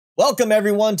Welcome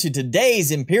everyone to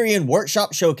today's Empyrion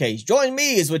Workshop Showcase. Join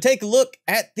me as we take a look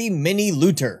at the Mini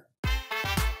Looter.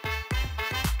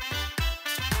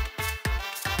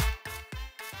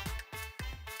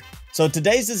 So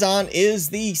today's design is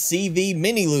the CV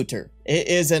Mini Looter. It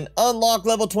is an unlock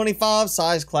level 25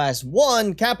 size class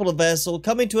 1 capital vessel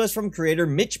coming to us from creator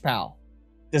Michpal.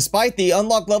 Despite the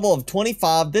unlock level of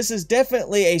 25, this is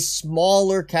definitely a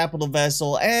smaller capital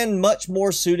vessel and much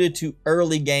more suited to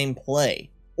early game play.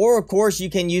 Or of course you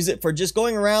can use it for just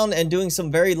going around and doing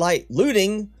some very light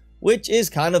looting, which is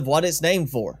kind of what it's named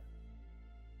for.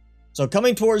 So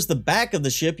coming towards the back of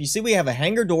the ship, you see we have a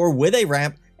hangar door with a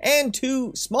ramp and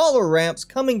two smaller ramps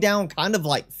coming down kind of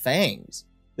like fangs.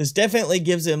 This definitely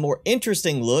gives it a more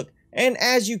interesting look, and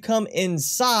as you come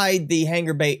inside the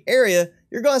hangar bay area,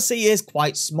 you're going to see it's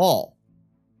quite small.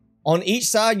 On each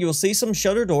side you'll see some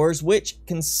shutter doors which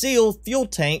conceal fuel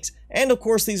tanks, and of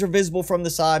course these are visible from the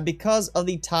side because of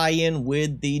the tie-in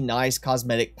with the nice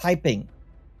cosmetic piping.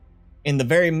 In the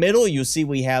very middle you'll see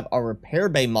we have our repair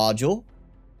bay module.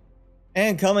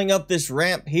 And coming up this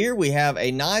ramp here we have a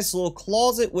nice little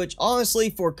closet which honestly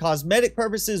for cosmetic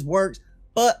purposes works,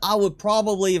 but I would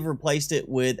probably have replaced it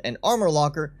with an armor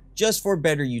locker just for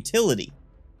better utility.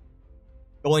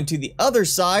 Going to the other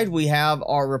side we have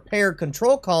our repair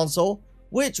control console,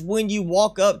 which when you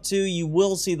walk up to you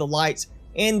will see the lights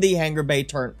in the hangar bay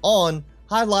turn on,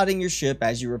 highlighting your ship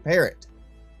as you repair it.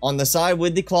 On the side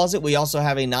with the closet we also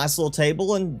have a nice little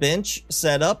table and bench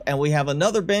set up, and we have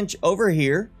another bench over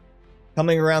here.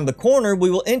 Coming around the corner we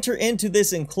will enter into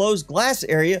this enclosed glass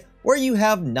area where you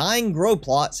have 9 grow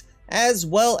plots as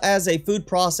well as a food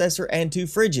processor and 2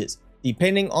 fridges.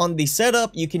 Depending on the setup,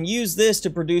 you can use this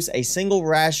to produce a single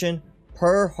ration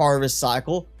per harvest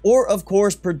cycle, or of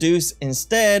course produce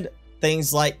instead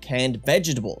things like canned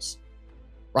vegetables.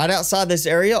 Right outside this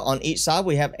area on each side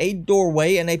we have a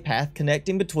doorway and a path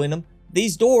connecting between them.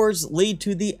 These doors lead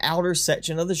to the outer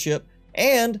section of the ship,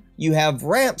 and you have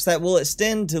ramps that will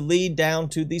extend to lead down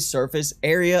to the surface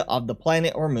area of the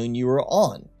planet or moon you are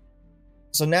on.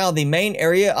 So now the main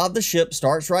area of the ship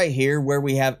starts right here where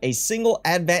we have a single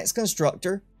advanced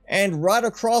constructor, and right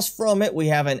across from it we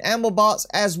have an ammo box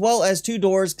as well as 2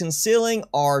 doors concealing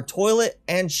our toilet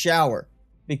and shower.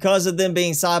 Because of them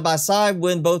being side by side,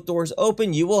 when both doors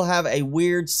open you will have a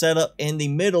weird setup in the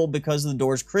middle because of the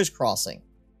doors crisscrossing.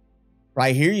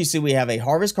 Right here you see we have a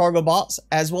harvest cargo box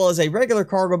as well as a regular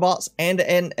cargo box and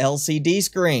an LCD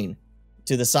screen.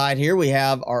 To the side here we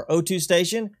have our O2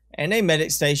 station and a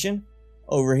medic station.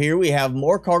 Over here we have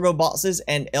more cargo boxes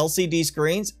and LCD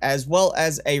screens as well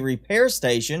as a repair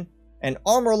station, an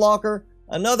armor locker,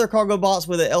 another cargo box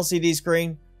with an LCD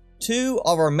screen, 2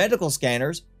 of our medical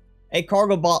scanners, a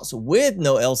cargo box with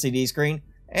no LCD screen,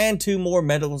 and 2 more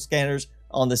medical scanners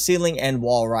on the ceiling and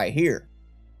wall right here.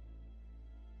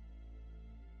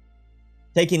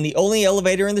 Taking the only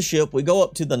elevator in the ship, we go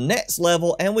up to the next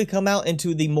level and we come out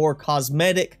into the more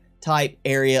cosmetic type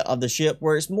area of the ship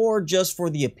where it's more just for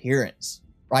the appearance.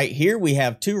 Right here we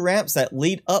have 2 ramps that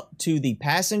lead up to the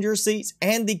passenger seats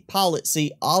and the pilot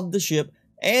seat of the ship,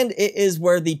 and it is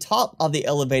where the top of the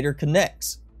elevator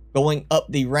connects. Going up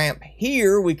the ramp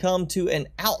here we come to an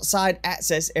outside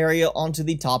access area onto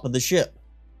the top of the ship.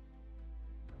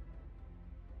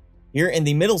 Here in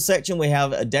the middle section we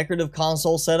have a decorative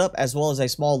console setup as well as a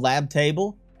small lab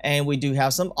table, and we do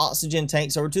have some oxygen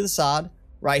tanks over to the side.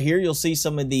 Right here you'll see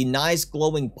some of the nice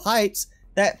glowing pipes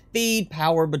that feed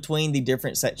power between the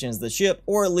different sections of the ship,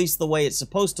 or at least the way it's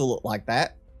supposed to look like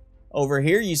that. Over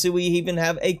here you see we even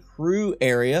have a crew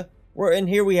area, where in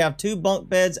here we have 2 bunk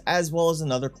beds as well as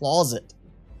another closet.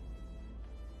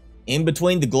 In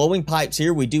between the glowing pipes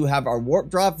here we do have our warp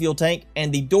drive fuel tank,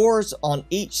 and the doors on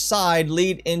each side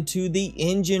lead into the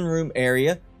engine room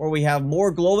area where we have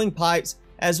more glowing pipes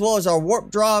as well as our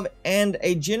warp drive and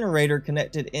a generator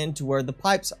connected into where the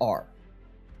pipes are.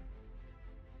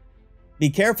 Be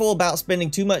careful about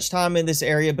spending too much time in this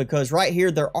area because right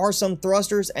here there are some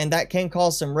thrusters and that can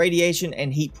cause some radiation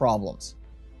and heat problems.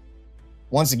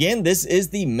 Once again, this is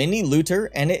the Mini Looter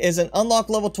and it is an unlock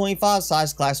level 25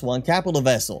 size class 1 capital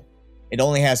vessel. It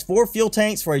only has 4 fuel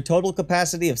tanks for a total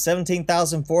capacity of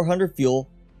 17,400 fuel,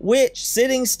 which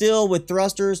sitting still with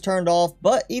thrusters turned off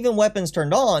but even weapons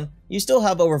turned on, you still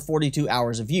have over 42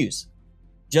 hours of use.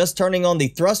 Just turning on the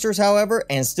thrusters however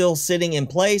and still sitting in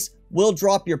place will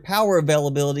drop your power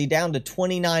availability down to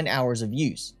 29 hours of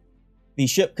use. The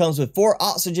ship comes with 4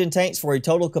 oxygen tanks for a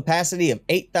total capacity of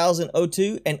 8,000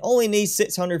 O2 and only needs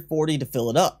 640 to fill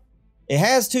it up. It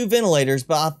has 2 ventilators,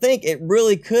 but I think it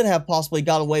really could have possibly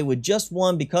got away with just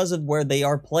one because of where they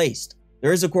are placed.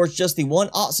 There is of course just the one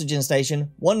oxygen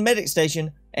station, one medic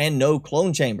station, and no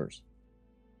clone chambers.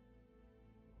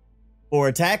 For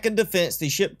attack and defense, the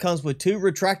ship comes with 2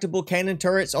 retractable cannon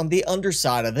turrets on the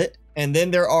underside of it, and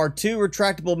then there are 2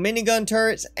 retractable minigun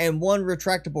turrets and 1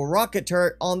 retractable rocket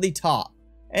turret on the top.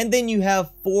 And then you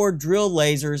have 4 drill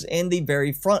lasers in the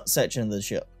very front section of the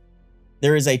ship.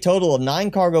 There is a total of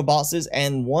 9 cargo boxes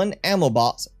and 1 ammo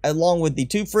box, along with the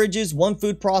 2 fridges, 1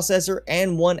 food processor,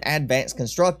 and 1 advanced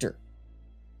constructor.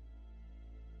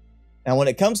 Now when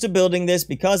it comes to building this,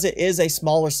 because it is a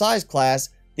smaller size class,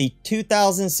 the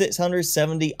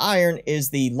 2,670 iron is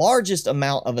the largest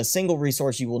amount of a single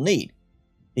resource you will need.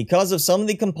 Because of some of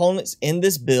the components in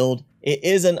this build, it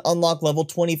is an unlock level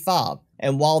 25,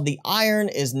 and while the iron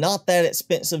is not that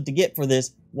expensive to get for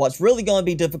this, what's really going to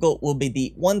be difficult will be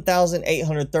the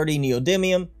 1,830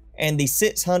 neodymium and the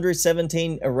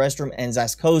 617 erestrum and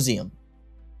zascosium.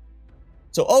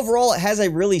 So overall, it has a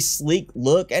really sleek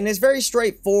look and it's very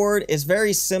straightforward, it's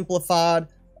very simplified,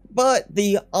 but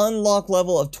the unlock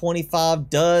level of 25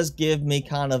 does give me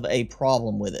kind of a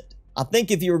problem with it. I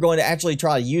think if you were going to actually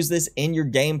try to use this in your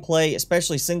gameplay,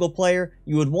 especially single player,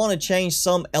 you would want to change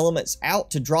some elements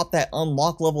out to drop that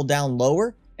unlock level down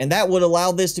lower, and that would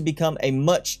allow this to become a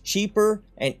much cheaper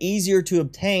and easier to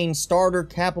obtain starter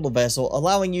capital vessel,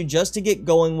 allowing you just to get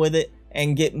going with it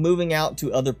and get moving out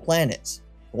to other planets.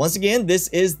 Once again, this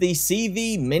is the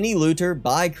CV Mini Looter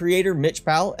by creator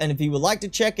Michpal, and if you would like to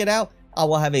check it out, I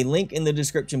will have a link in the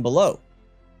description below.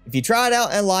 If you try it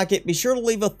out and like it, be sure to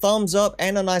leave a thumbs up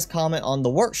and a nice comment on the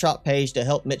workshop page to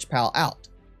help Michpal out.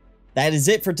 That is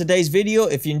it for today's video.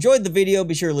 If you enjoyed the video,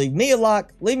 be sure to leave me a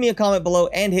like, leave me a comment below,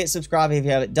 and hit subscribe if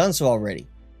you haven't done so already.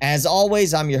 As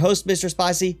always, I'm your host, Mr.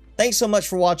 Spicy. Thanks so much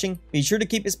for watching. Be sure to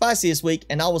keep it spicy this week,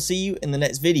 and I will see you in the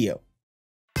next video.